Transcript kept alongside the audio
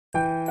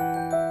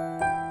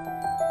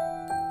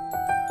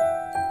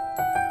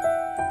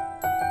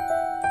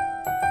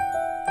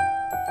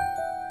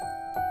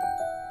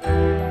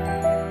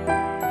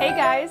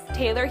guys,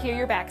 Taylor here,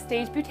 your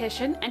Backstage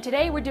Beautician, and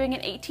today we're doing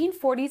an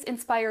 1840s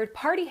inspired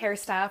party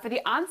hairstyle for the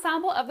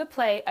ensemble of the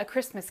play A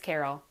Christmas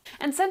Carol.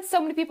 And since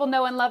so many people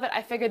know and love it,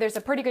 I figured there's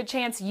a pretty good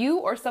chance you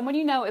or someone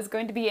you know is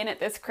going to be in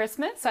it this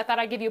Christmas, so I thought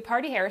I'd give you a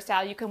party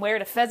hairstyle you can wear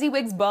to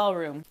Fezziwig's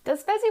ballroom.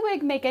 Does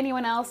Fezziwig make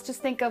anyone else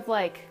just think of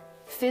like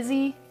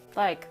fizzy,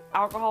 like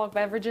alcoholic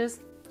beverages,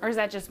 or is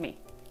that just me?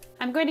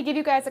 I'm going to give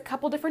you guys a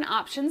couple different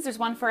options. There's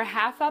one for a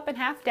half up and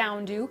half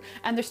down do,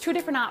 and there's two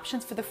different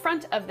options for the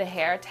front of the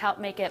hair to help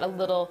make it a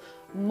little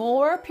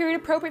more period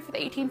appropriate for the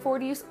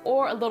 1840s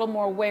or a little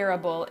more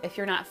wearable if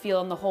you're not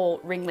feeling the whole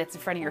ringlets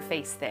in front of your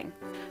face thing.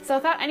 So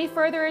without any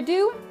further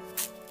ado,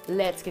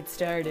 let's get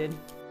started.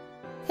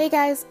 Hey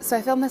guys, so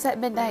I filmed this at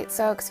midnight,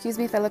 so excuse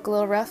me if I look a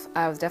little rough.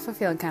 I was definitely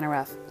feeling kind of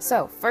rough.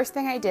 So first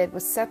thing I did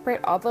was separate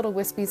all the little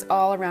wispies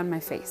all around my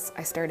face.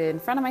 I started in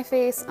front of my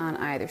face, on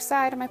either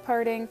side of my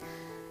parting,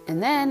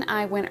 and then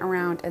I went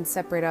around and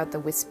separated out the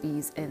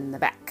wispies in the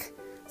back.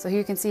 So here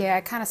you can see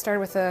I kind of started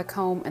with a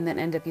comb and then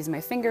ended up using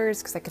my fingers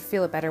because I could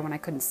feel it better when I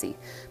couldn't see.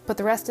 Put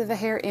the rest of the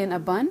hair in a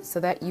bun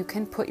so that you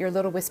can put your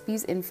little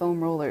wispies in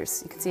foam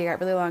rollers. You can see I got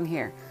really long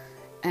hair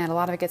and a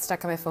lot of it gets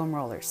stuck on my foam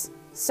rollers.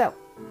 So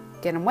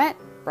get them wet,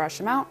 brush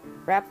them out,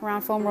 wrap them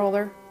around foam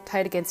roller,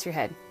 tight against your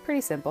head.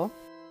 Pretty simple.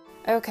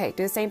 Okay,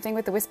 do the same thing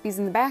with the wispies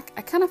in the back.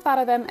 I kind of thought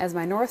of them as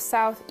my north,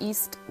 south,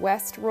 east,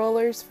 west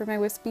rollers for my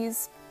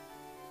wispies.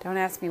 Don't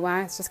ask me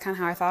why, it's just kind of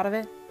how I thought of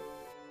it.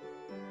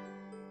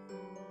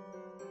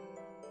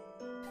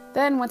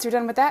 Then once you're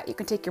done with that, you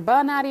can take your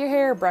bun out of your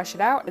hair, brush it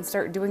out, and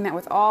start doing that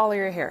with all of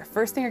your hair.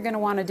 First thing you're going to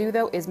want to do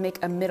though is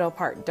make a middle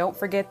part. Don't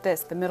forget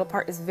this, the middle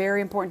part is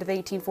very important to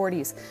the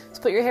 1840s.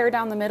 So put your hair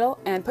down the middle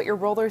and put your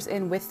rollers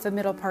in with the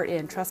middle part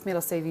in. Trust me,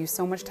 it'll save you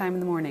so much time in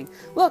the morning.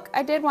 Look,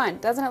 I did one.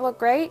 Doesn't it look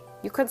great?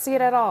 You couldn't see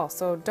it at all,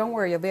 so don't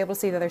worry, you'll be able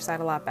to see the other side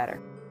a lot better.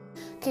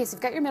 Okay, so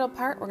you've got your middle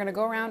part. We're going to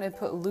go around and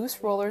put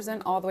loose rollers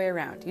in all the way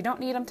around. You don't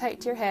need them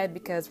tight to your head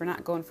because we're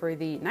not going for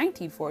the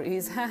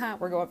 1940s.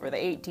 We're going for the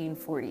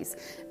 1840s.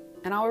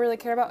 And all we really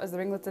care about is the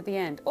ringlets at the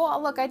end.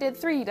 Oh, look, I did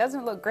 3.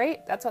 Doesn't it look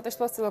great? That's what they're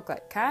supposed to look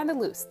like. Kind of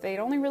loose. They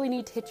only really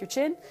need to hit your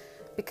chin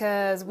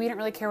because we don't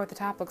really care what the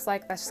top looks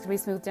like. That's just going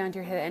to be smoothed down to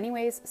your head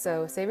anyways.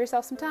 So save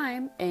yourself some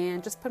time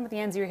and just put them at the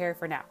ends of your hair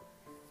for now.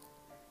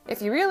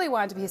 If you really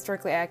want to be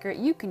historically accurate,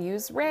 you can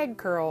use rag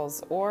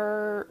curls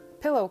or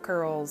pillow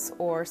curls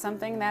or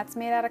something that's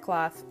made out of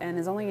cloth and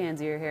is only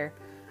ends of your hair.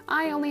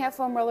 I only have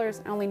foam rollers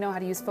and only know how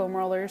to use foam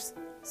rollers,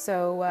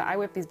 so I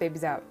whip these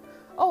babies out.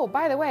 Oh,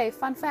 by the way,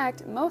 fun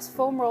fact, most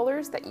foam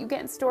rollers that you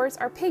get in stores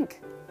are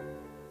pink.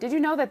 Did you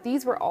know that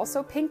these were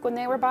also pink when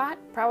they were bought,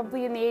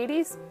 probably in the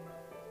 80s?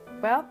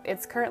 Well,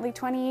 it's currently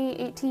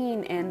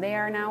 2018 and they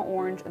are now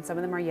orange and some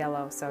of them are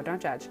yellow, so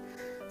don't judge.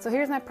 So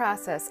here's my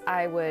process.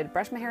 I would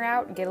brush my hair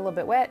out, get a little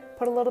bit wet,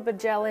 put a little bit of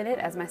gel in it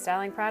as my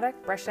styling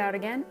product, brush it out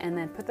again, and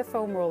then put the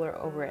foam roller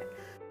over it.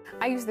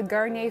 I use the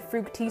Garnier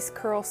Fructis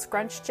Curl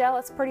Scrunch Gel.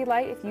 It's pretty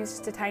light. If you use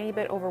just a tiny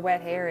bit over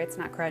wet hair, it's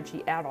not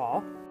crunchy at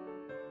all.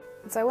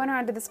 So I went around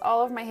and did this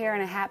all over my hair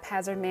in a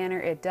haphazard manner.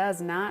 It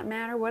does not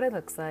matter what it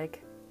looks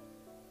like.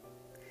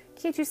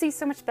 Can't you see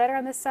so much better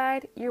on this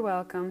side? You're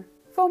welcome.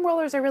 Foam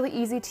rollers are really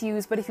easy to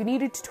use, but if you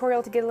need a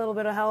tutorial to get a little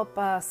bit of help,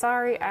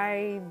 sorry,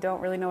 I don't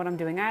really know what I'm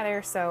doing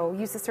either, so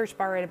use the search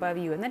bar right above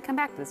you and then come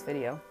back to this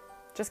video.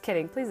 Just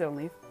kidding, please don't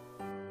leave.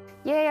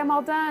 Yay, I'm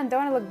all done.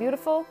 Don't I look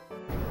beautiful?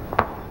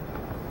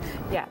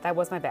 Yeah, that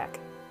was my back.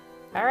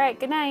 All right,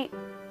 good night.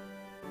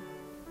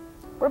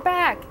 We're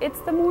back. It's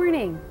the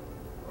morning.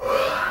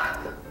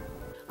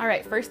 All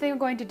right, first thing we're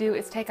going to do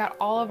is take out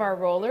all of our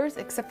rollers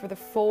except for the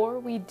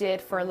 4 we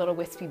did for our little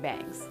wispy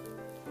bangs.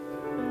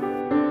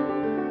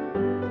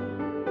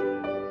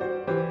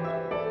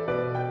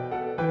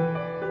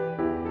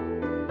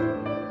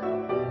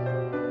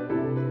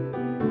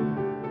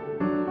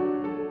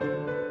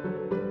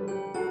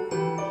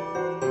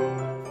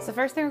 So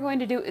first thing we're going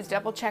to do is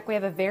double check we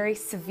have a very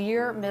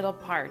severe middle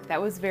part.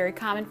 That was very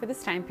common for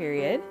this time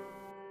period.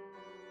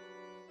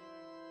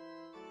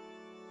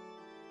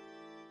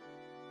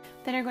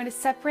 Then you're going to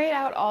separate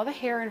out all the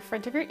hair in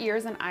front of your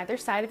ears on either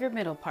side of your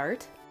middle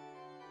part.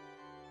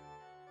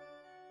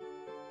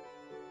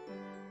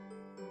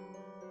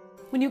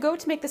 When you go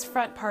to make this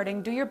front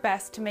parting, do your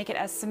best to make it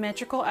as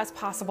symmetrical as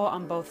possible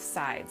on both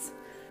sides.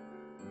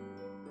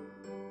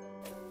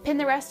 Pin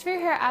the rest of your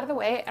hair out of the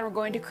way and we're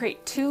going to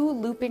create 2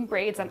 looping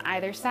braids on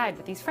either side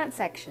with these front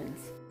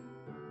sections.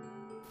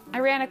 I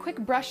ran a quick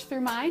brush through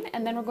mine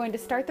and then we're going to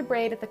start the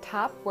braid at the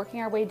top, working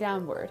our way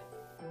downward.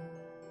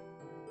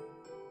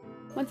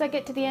 Once I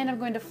get to the end, I'm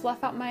going to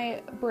fluff out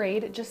my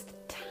braid just the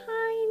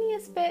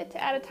tiniest bit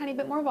to add a tiny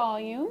bit more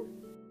volume.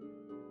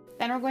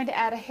 Then we're going to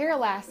add a hair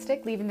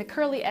elastic, leaving the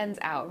curly ends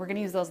out. We're going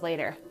to use those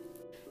later.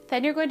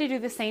 Then you're going to do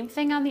the same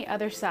thing on the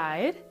other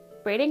side,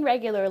 braiding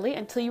regularly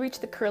until you reach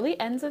the curly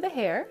ends of the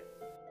hair.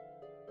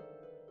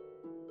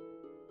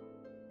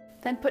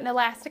 Then put an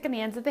elastic on the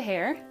ends of the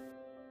hair.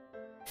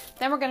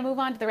 Then we're going to move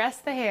on to the rest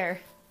of the hair.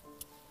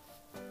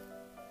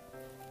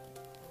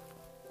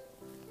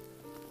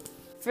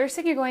 First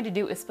thing you're going to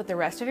do is split the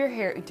rest of your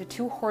hair into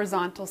 2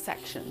 horizontal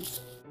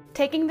sections.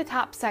 Taking the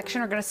top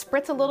section, we're going to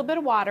spritz a little bit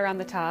of water on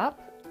the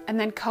top and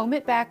then comb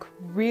it back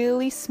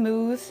really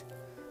smooth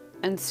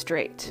and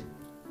straight.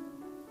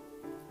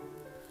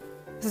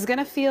 This is going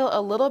to feel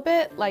a little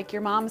bit like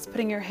your mom's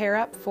putting your hair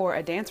up for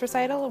a dance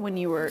recital when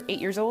you were 8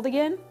 years old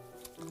again.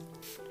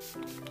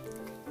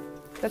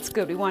 That's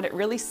good. We want it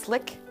really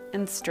slick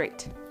and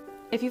straight.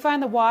 If you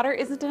find the water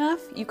isn't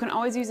enough, you can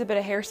always use a bit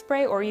of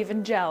hairspray or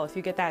even gel if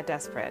you get that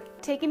desperate.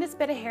 Taking this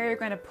bit of hair, you're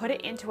going to put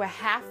it into a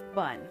half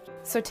bun.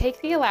 So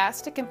take the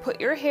elastic and put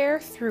your hair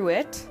through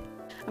it.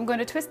 I'm going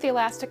to twist the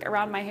elastic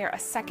around my hair a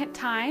second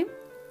time.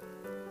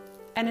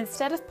 And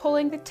instead of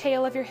pulling the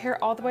tail of your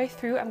hair all the way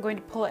through, I'm going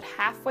to pull it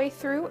halfway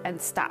through and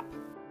stop.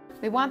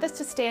 We want this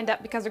to stand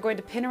up because we're going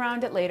to pin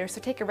around it later, so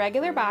take a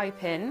regular bobby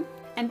pin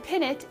and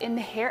pin it in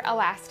the hair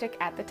elastic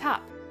at the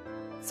top.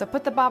 So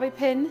put the bobby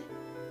pin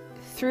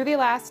through the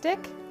elastic,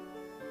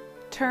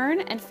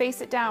 turn and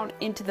face it down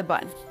into the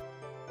bun.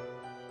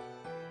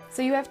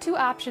 So you have two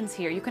options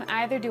here. You can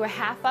either do a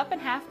half up and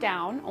half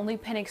down, only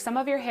pinning some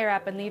of your hair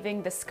up and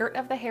leaving the skirt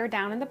of the hair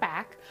down in the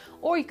back,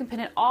 or you can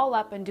pin it all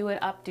up and do an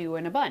updo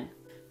in a bun.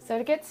 So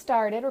to get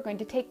started, we're going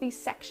to take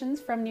these sections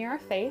from near our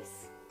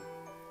face,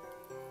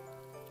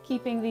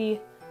 keeping the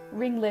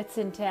ringlets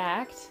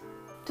intact.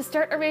 To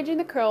start arranging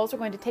the curls, we're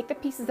going to take the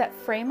pieces that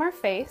frame our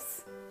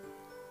face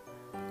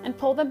and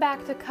pull them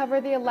back to cover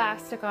the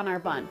elastic on our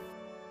bun.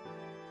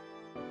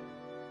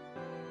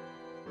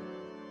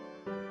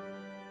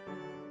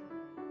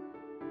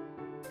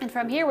 And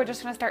from here, we're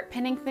just going to start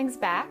pinning things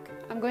back.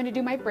 I'm going to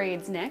do my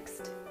braids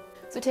next.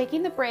 So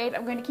taking the braid,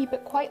 I'm going to keep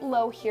it quite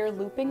low here,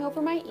 looping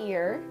over my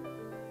ear,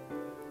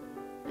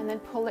 and then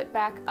pull it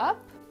back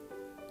up,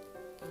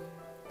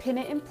 pin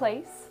it in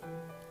place.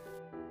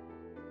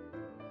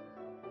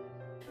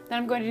 Then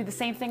I'm going to do the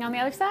same thing on the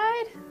other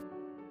side.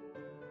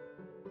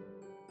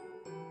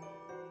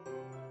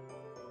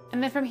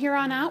 And then from here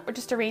on out, we're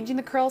just arranging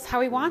the curls how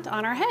we want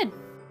on our head.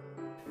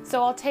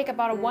 So I'll take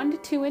about a 1 to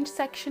 2 inch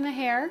section of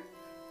hair,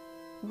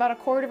 about a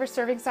quarter of a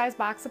serving size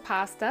box of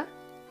pasta.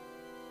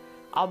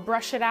 I'll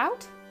brush it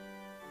out,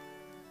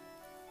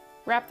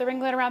 wrap the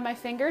ringlet around my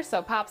finger so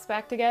it pops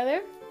back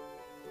together,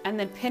 and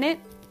then pin it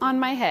on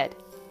my head.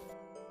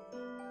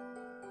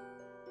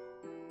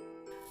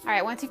 All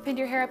right, once you've pinned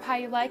your hair up how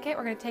you like it,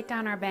 we're going to take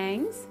down our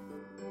bangs.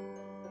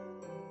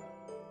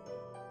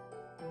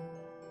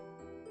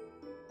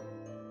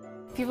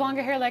 If you have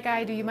longer hair like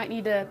I do, you might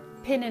need to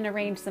pin and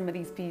arrange some of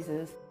these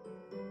pieces.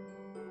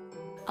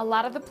 A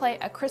lot of the play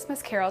A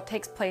Christmas Carol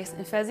takes place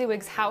in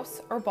Fezziwig's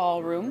house or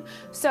ballroom,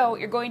 so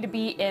you're going to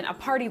be in a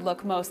party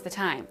look most of the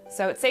time.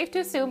 So it's safe to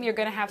assume you're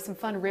going to have some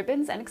fun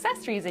ribbons and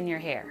accessories in your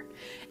hair.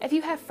 If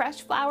you have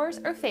fresh flowers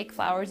or fake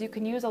flowers, you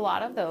can use a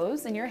lot of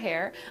those in your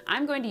hair.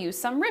 I'm going to use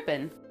some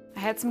ribbon. I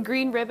had some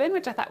green ribbon,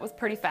 which I thought was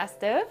pretty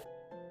festive.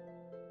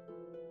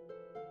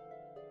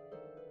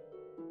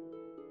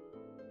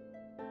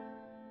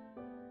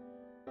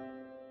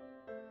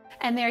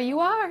 And there you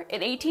are,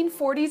 an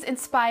 1840s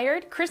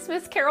inspired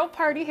Christmas Carol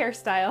party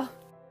hairstyle.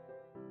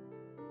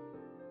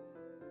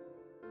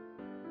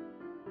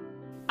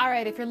 All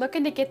right, if you're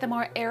looking to get the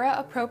more era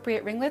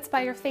appropriate ringlets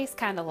by your face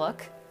kind of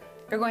look,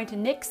 you're going to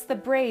nix the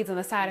braids on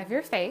the side of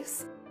your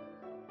face.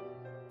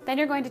 Then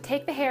you're going to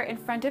take the hair in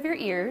front of your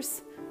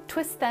ears,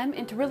 twist them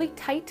into really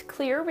tight,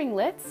 clear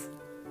ringlets,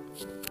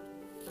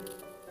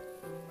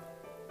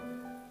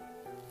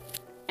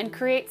 and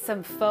create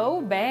some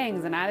faux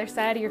bangs on either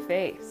side of your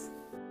face.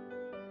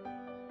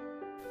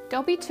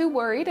 Don't be too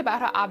worried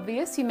about how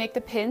obvious you make the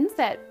pins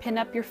that pin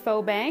up your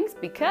faux bangs,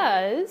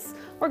 because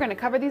we're going to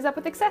cover these up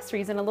with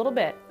accessories in a little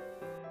bit.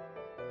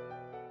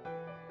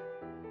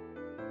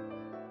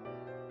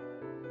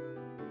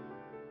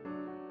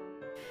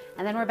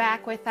 And then we're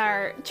back with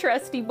our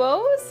trusty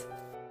bows.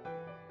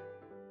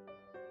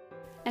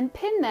 And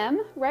pin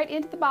them right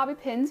into the bobby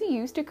pins you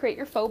used to create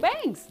your faux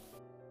bangs.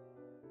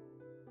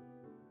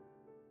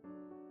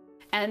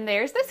 And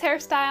there's this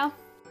hairstyle.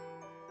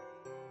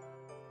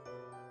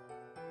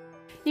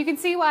 You can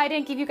see why I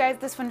didn't give you guys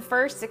this one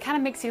first. It kind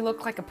of makes you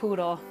look like a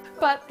poodle.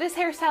 But this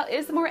hairstyle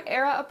is the more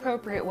era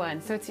appropriate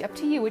one, so it's up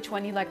to you which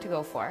one you'd like to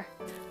go for.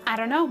 I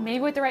don't know, maybe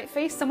with the right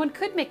face, someone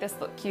could make this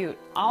look cute.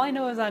 All I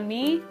know is on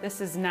me,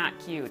 this is not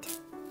cute.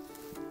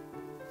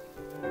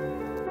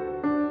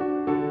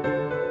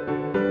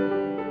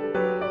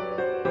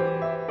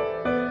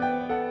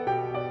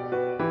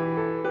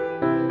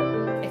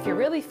 If you're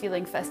really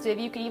feeling festive,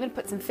 you can even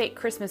put some fake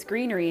Christmas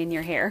greenery in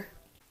your hair.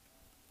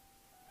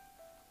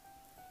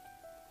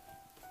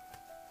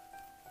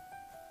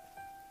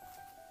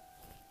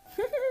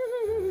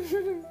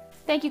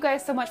 Thank you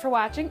guys so much for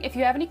watching. If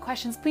you have any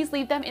questions, please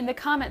leave them in the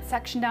comments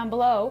section down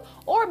below,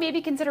 or maybe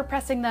consider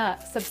pressing the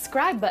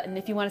subscribe button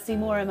if you want to see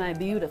more of my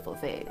beautiful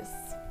face.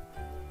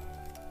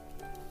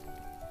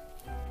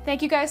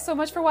 Thank you guys so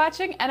much for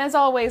watching, and as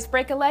always,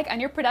 break a leg on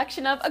your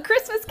production of A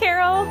Christmas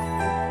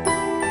Carol!